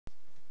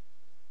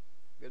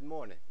Good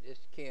morning. This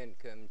is Ken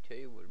coming to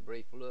you with a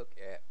brief look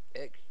at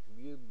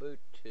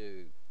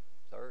Xubuntu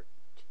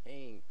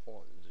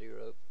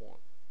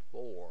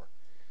 13.0.4.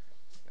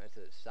 That's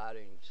an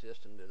exciting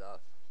system that I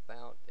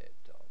found that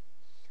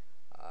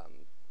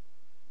I'm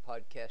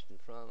podcasting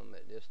from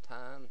at this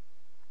time.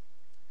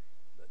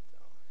 But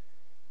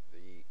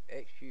the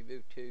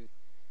Xubuntu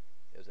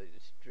is a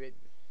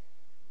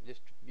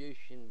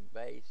distribution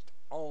based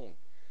on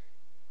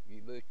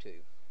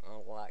Ubuntu.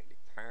 Unlike the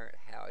parent,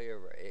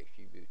 however,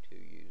 Xubuntu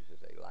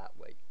uses a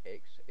lightweight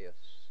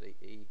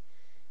XFCE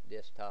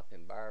desktop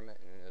environment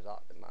and is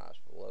optimized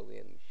for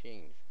low-end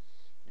machines.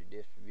 The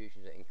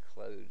distribution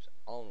includes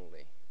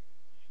only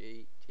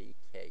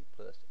GTK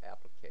plus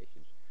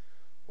applications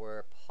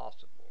where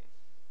possible.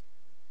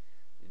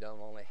 You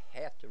don't only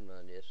have to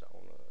run this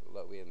on a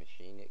low-end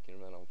machine, it can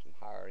run on some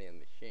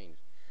higher-end machines.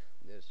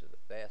 This is a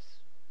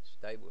fast,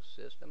 stable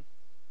system.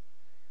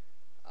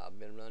 I've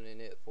been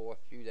running it for a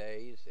few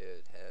days.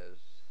 It has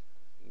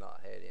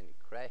not had any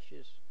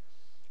crashes.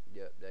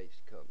 The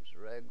updates comes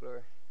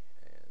regular,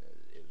 and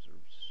it is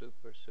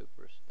super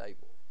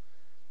stable.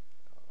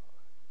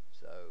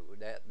 So with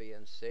that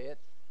being said,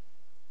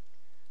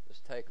 let's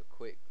take a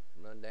quick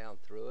rundown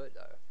through it.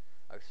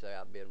 Like I say,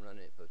 I've been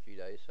running it for a few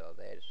days, so I've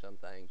added some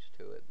things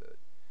to it, but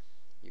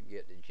you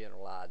get the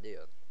general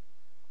idea.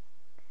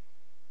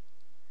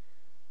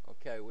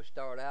 Okay, we'll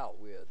start out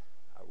with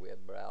our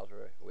web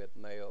browser,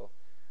 webmail,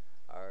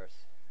 our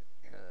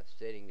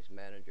settings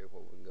manager,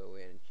 where we can go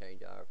in and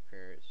change our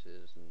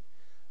appearances and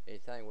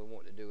anything we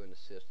want to do in the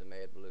system,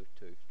 add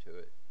Bluetooth to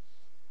it,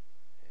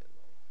 and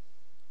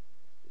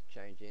just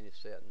change any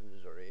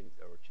settings or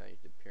change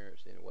the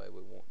appearance any way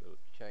we want to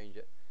change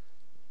it.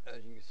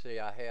 As you can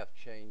see, I have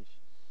changed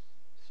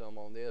some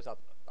on this. I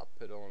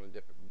put it on a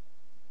different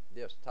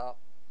desktop.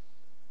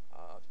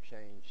 I've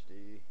changed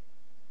the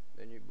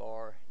menu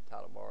bar,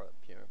 title bar up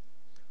here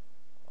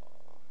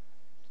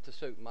to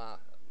suit my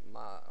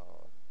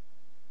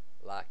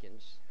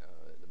likings.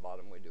 At the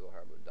bottom we do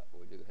have a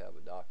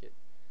docket.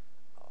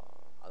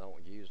 I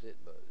don't use it,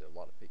 but a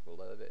lot of people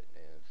love it,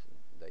 and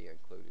they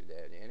included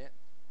that in it.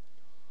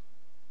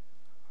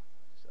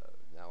 So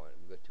now we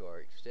go to our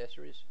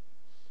accessories.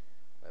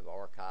 We have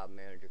archive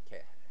manager,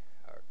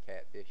 our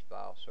catfish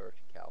file search,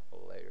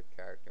 calculator,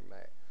 character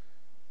map,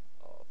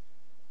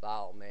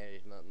 file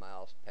management,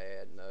 mouse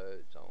pad,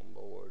 notes,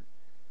 onboard.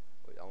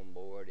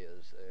 Onboard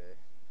is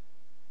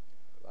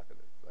like a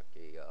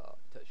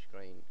touch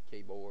screen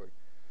keyboard,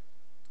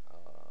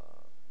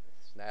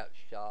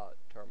 snapshot,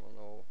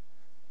 terminal,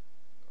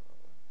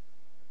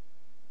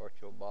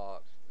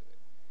 VirtualBox,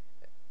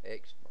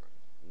 Expert.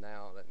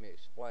 Now let me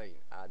explain.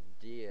 I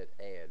did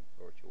add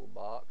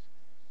VirtualBox,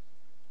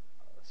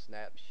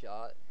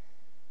 snapshot,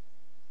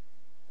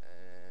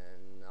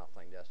 and I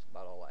think that's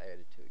about all I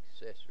added to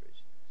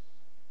accessories.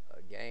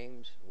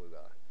 Games, we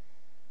got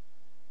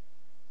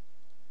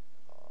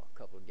a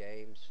couple of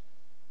games.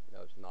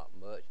 No, it's not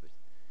much, but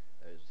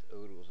there's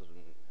oodles of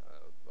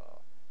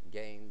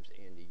games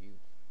in the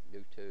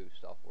Ubuntu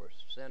Software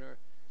Center.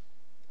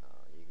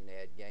 You can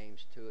add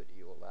games to it to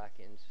your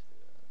likings.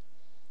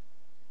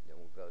 Then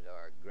we'll go to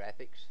our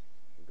graphics.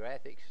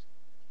 Graphics,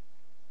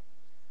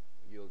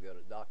 you'll get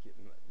a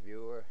document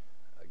viewer,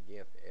 a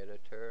GIF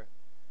editor,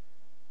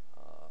 a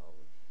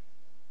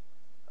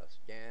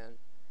scan,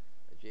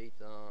 a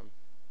G-thumb,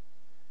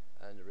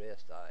 and the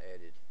rest I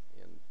added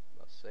in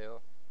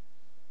myself.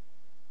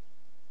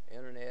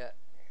 Internet,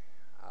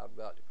 I've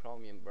got the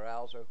Chromium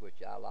browser,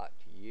 which I like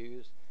to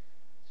use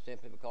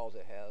simply because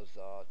it has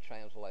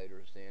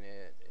translators in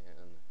it,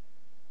 and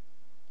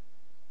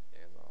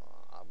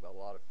I've got a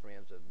lot of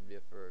friends of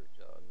different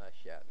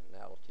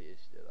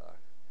nationalities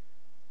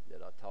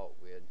that I talk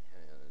with,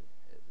 and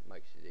it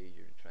makes it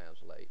easier to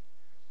translate.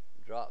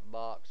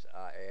 Dropbox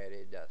I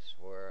added. That's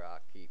where I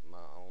keep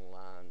my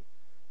online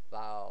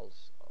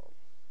files,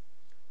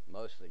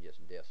 mostly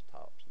just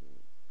desktops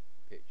and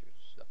pictures,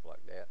 stuff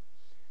like that.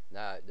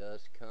 Now it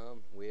does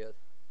come with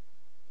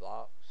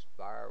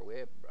Foxfire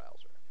web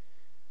browser,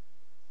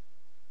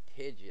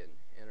 Pigeon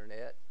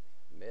Internet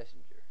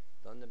Messenger,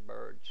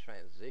 Thunderbird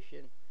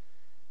transmission,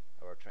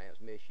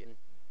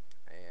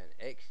 and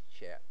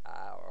XChat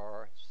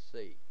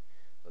IRC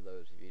for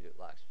those of you that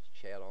like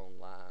to chat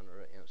online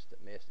or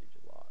instant message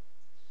a lot.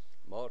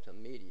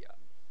 Multimedia.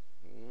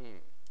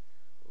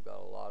 We've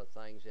got a lot of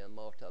things in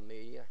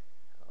multimedia.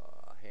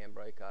 A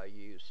handbrake I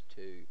use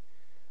to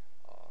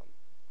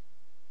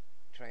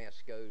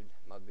transcode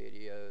my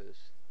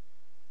videos,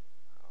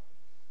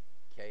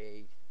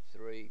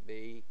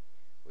 K3B,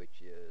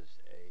 which is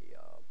a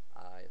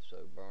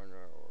ISO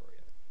burner or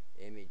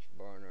image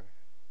burner.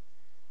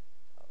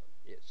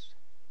 It's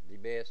the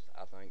best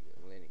I think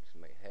that Linux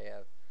may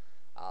have.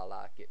 I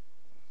like it.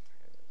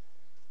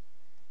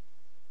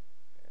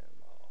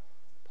 And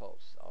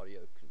pulse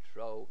audio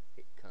control,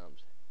 it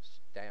comes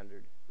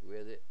standard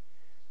with it.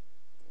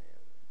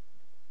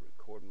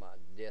 Record my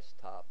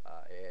desktop,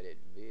 I added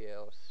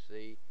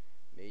VLC,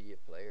 media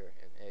player,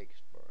 and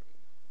Expert.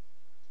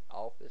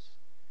 Office,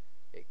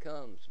 it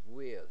comes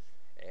with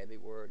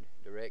AbiWord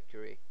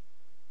directory,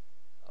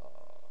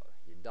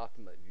 your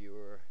document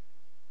viewer,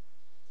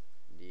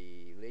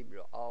 the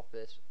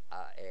LibreOffice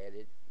I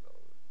added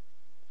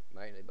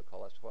mainly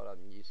because that's what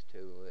I'm used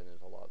to, and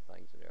there's a lot of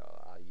things in there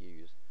I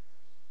use.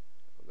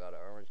 We've got an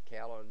orange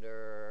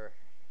calendar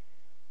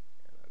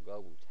and a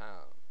global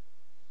time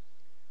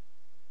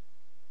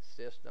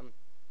system.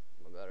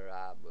 We've got our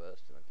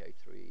iBus and a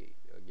K3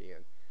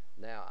 again.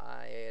 Now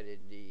I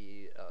added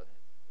the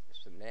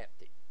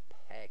Synaptic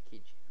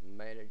package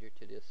manager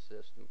to this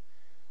system.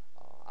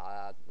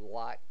 I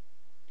like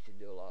to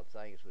do a lot of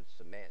things with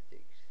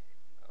semantics.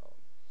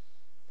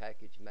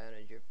 Package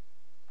manager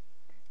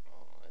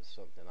is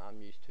something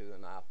I'm used to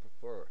and I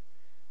prefer.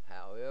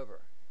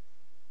 However,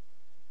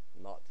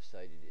 not to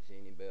say that it's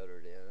any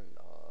better than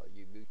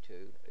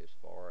Ubuntu as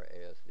far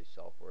as the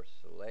software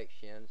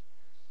selections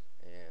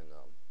and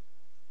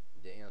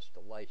the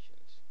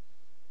installations.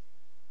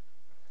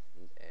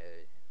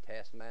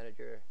 Task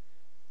manager,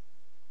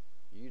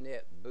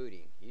 UNet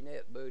booting.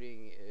 UNet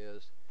booting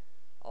is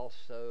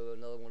also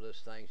another one of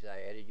those things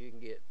I added. You can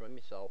get from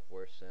your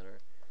software center.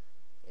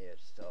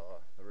 It's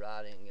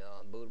writing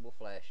bootable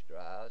flash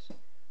drives,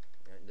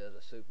 and it does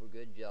a super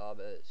good job.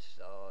 It's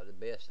the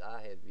best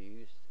I have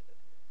used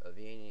of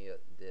any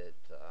that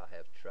I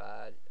have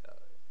tried.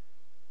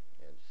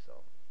 It's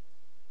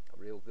a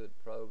real good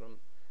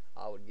program.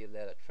 I would give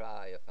that a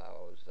try if I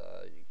was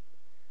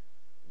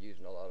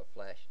using a lot of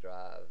flash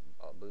drive,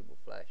 bootable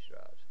flash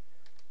drives.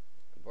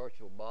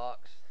 VirtualBox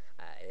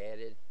I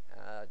added.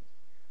 I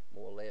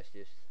more or less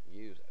just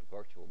use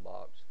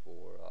VirtualBox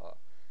for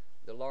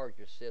the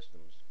larger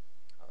systems.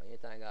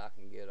 Anything I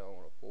can get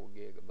on a 4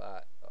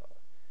 gigabyte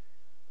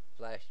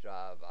flash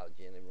drive, I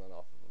generally run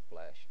off of a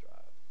flash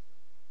drive.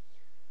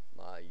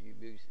 My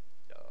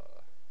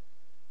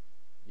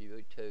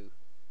Ubuntu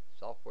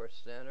Software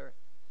Center,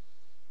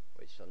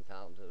 which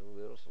sometimes is a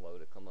little slow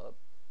to come up,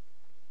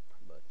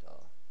 but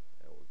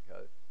there we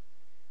go.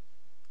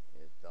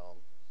 It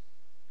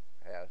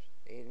has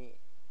any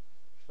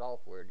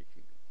software that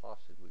you could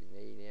possibly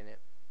need in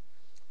it.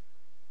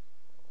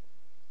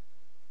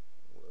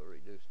 We'll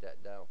reduce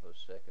that down for a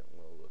second and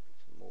we'll look at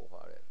some more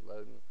while that's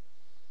loading.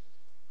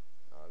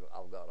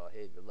 I've got a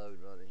heavy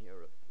load running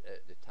here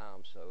at the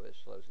time, so it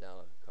slows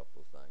down a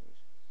couple of things.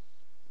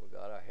 We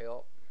got our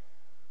help.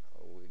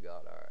 We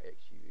got our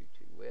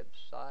Xubuntu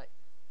website.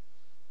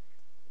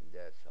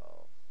 That's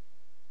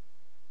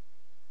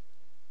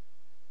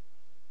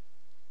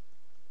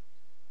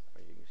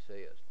as you can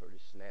see, it's pretty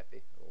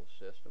snappy little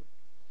system,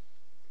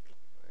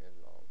 and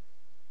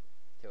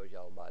tells you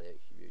all about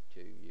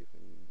Xubuntu. You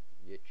can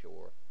get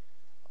your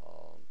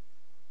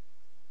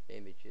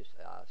images,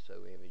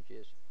 ISO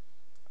images.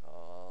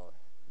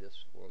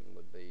 This one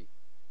would be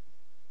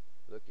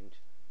looking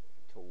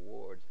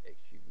towards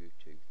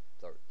Xubuntu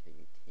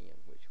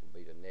 13.10, which will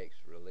be the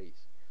next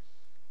release,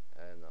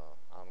 and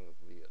I'm going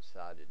to be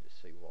excited to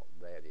see what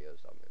that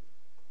is. I mean,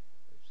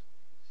 it's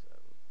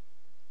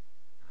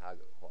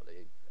what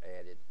they've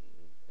added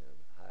and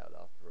how it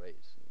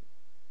operates, and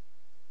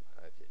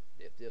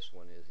if this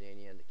one is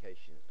any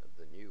indication of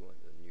the new one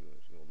is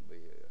going to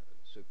be a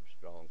super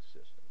strong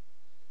system.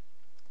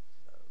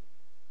 So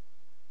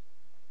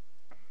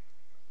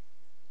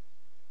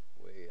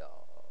we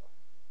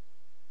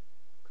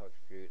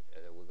contribute.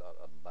 We got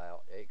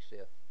about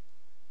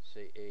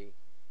XFCE,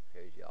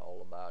 tells you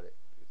all about it,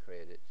 the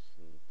credits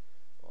and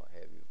what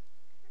have you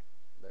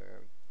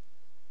there.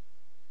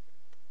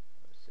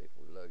 Let's see if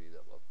we load it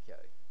up.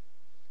 Okay,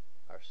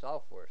 our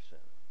software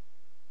center.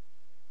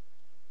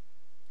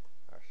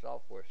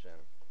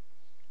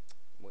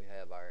 We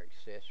have our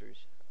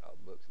accessories,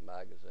 books,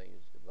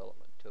 magazines,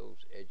 development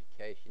tools,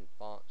 education,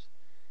 fonts,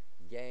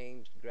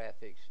 games,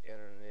 graphics,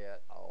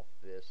 internet,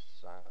 office,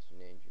 science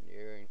and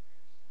engineering,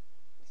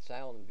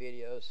 sound and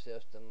video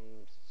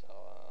systems,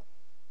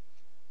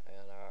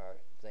 and our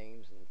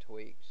themes and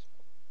tweaks.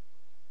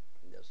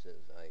 This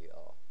is a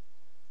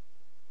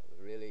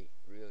really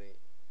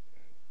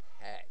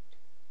packed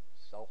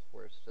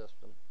software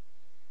system.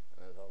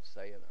 And as I was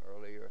saying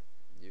earlier,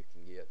 you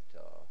can get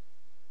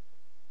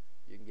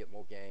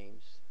more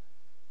games,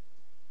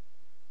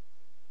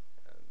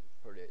 and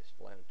pretty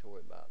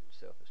explanatory about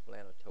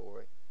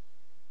self-explanatory.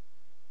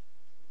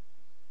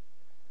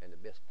 And the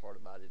best part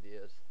about it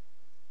is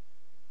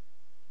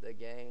the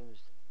games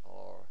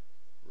are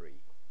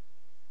free.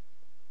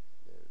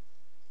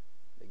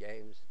 The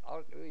games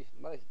are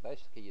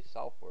basically your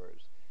software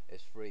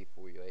is free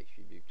for your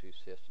Xubuntu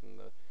system,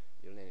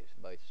 your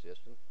Linux-based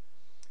system,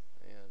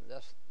 and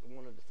that's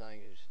one of the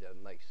things that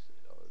makes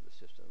the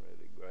system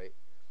really great.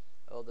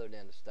 Other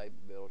than the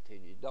stability,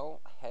 you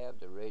don't have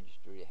the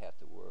registry you have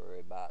to worry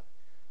about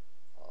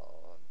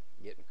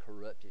getting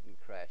corrupted and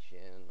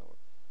crashing,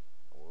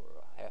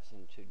 or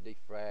having to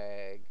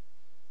defrag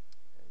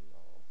and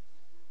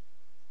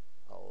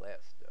all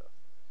that stuff.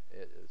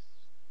 It is,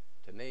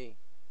 to me,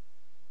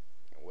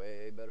 a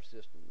way better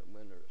system than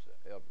Windows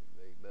will ever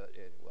be, but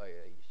anyway,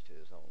 each to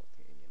his own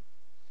opinion.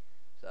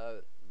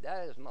 So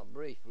that is my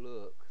brief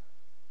look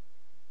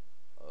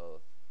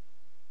of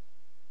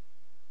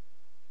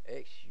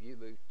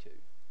Xubuntu.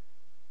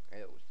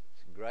 It was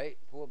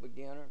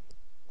beginner.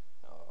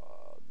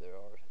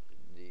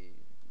 The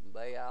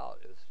layout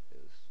is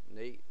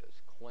neat,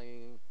 it's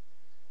clean,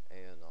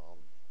 and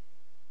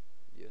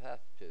you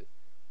have to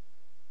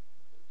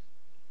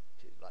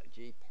like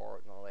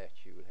Gpark and all that.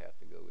 You would have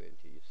to go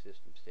into your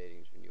system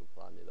settings and you'll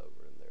find it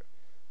over in there.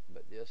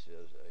 But this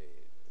is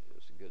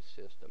a good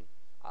system.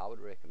 I would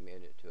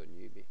recommend it to a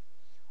newbie,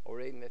 or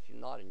even if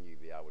you're not a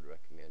newbie, I would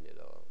recommend it.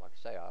 Like I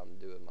say, I'm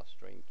doing my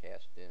stream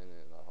casting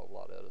and a whole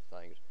lot of other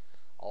things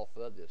off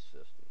of this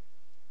system.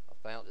 I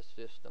found the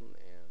system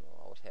and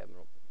I was having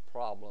a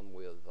problem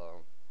with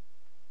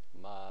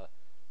my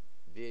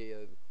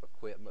video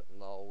equipment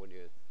and all with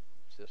the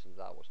systems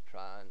I was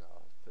trying.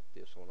 I put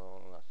this one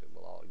on and I said,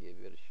 well, I'll give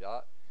it a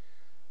shot.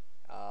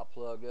 I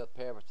plugged up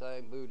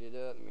everything, booted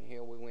up, and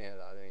here we went.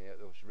 I mean, it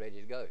was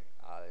ready to go.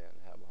 I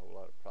didn't have a whole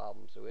lot of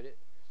problems with it.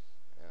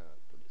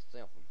 Pretty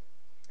simple.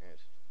 And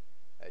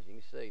as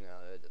you can see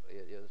now,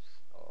 it is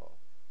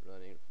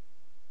running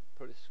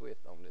pretty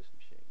swift on this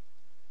machine.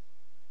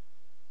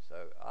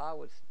 So I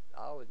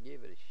would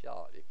give it a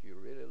shot if you're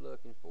really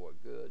looking for a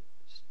good,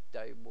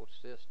 stable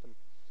system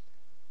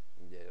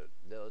that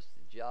does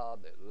the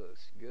job, that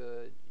looks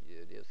good,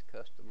 it is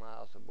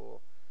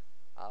customizable.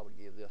 I would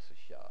give this a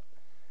shot.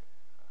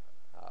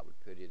 I would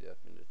put it up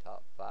in the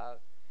top 5.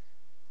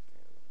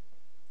 And,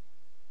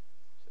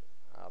 so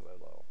I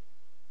will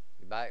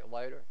be back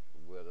later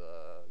with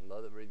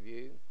another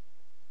review.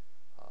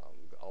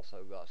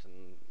 Also got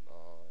some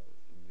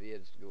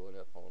vids going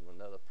up on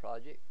another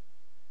project.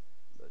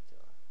 But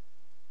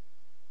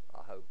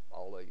I hope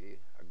all of you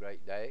a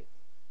great day.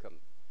 Come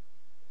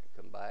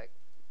back,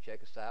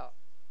 check us out,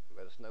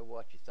 let us know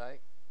what you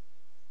think,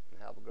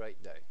 and have a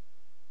great day.